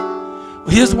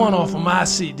Here's one off of my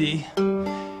CD,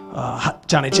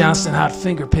 Johnny Johnston, Hot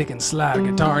Finger Picking Slide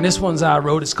Guitar, and this one's I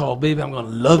wrote. It's called Baby, I'm Gonna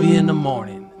Love You in the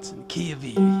Morning. It's in the key of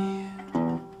E.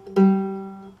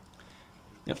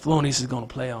 And Felonius is gonna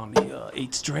play on the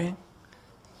 8th string.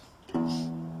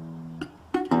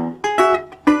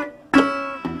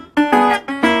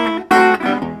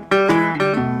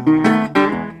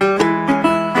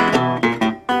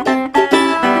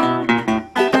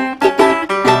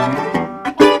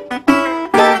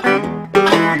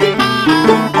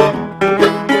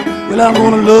 Well, I'm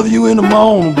gonna love you in the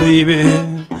morning, baby,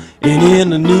 and in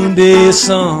the noonday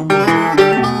sun.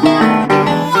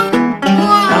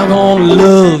 I'm gonna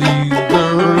love you,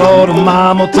 girl, Lord of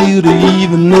mama, till the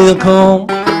evening come.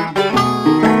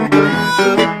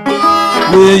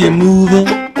 Well, you're moving,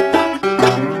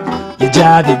 you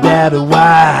drive your daddy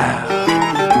wild.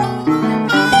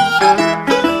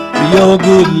 You're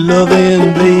good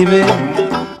loving, baby.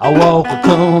 I walk a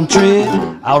country,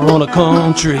 I run a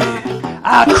country,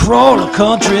 I crawl a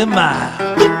country mile.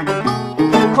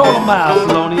 Crawl a mile,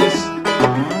 Felonius.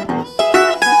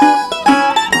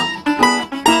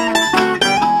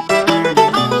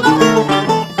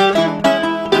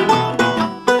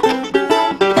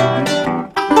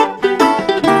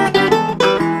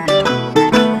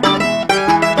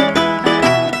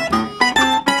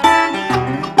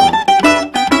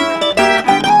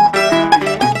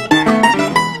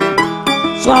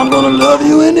 So I'm gonna love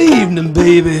you in the evening,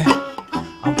 baby.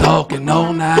 I'm talking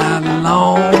all night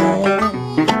long.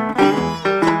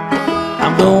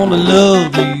 I'm gonna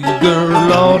love you, girl,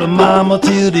 Lord of mama,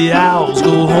 till the owls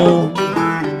go home.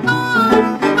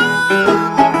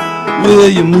 Well,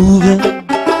 you're moving,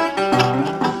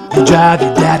 you drive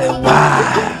your daddy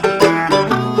wild.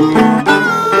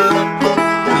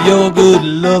 You're good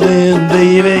loving,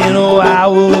 baby, you know I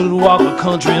would walk a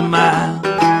country mile.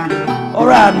 All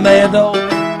right, mad dog.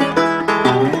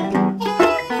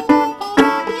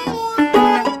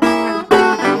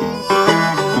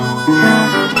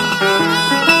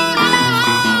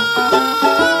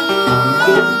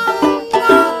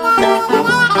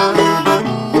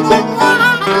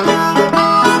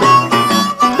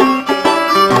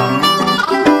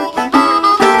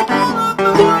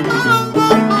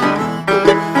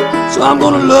 So I'm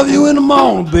gonna love you in the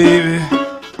morning, baby,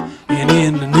 and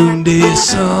in the noonday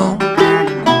sun.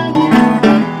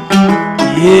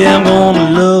 Yeah, I'm gonna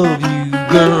love you,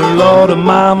 girl, Lord of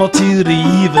mama, till the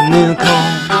evening come.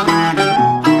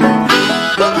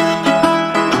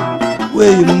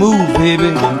 Well, you move,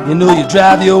 baby, you know you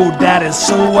drive your old daddy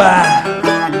so wild.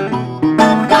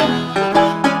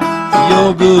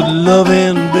 You're good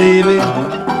loving, baby.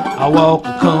 I walk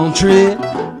the country,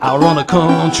 I run a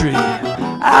country,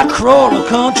 I crawl a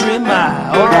country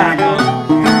mile. All right, boy.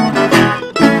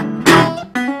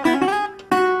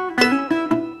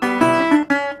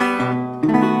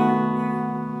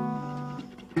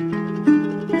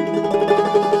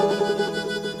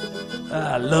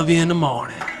 I love you in the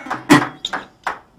morning.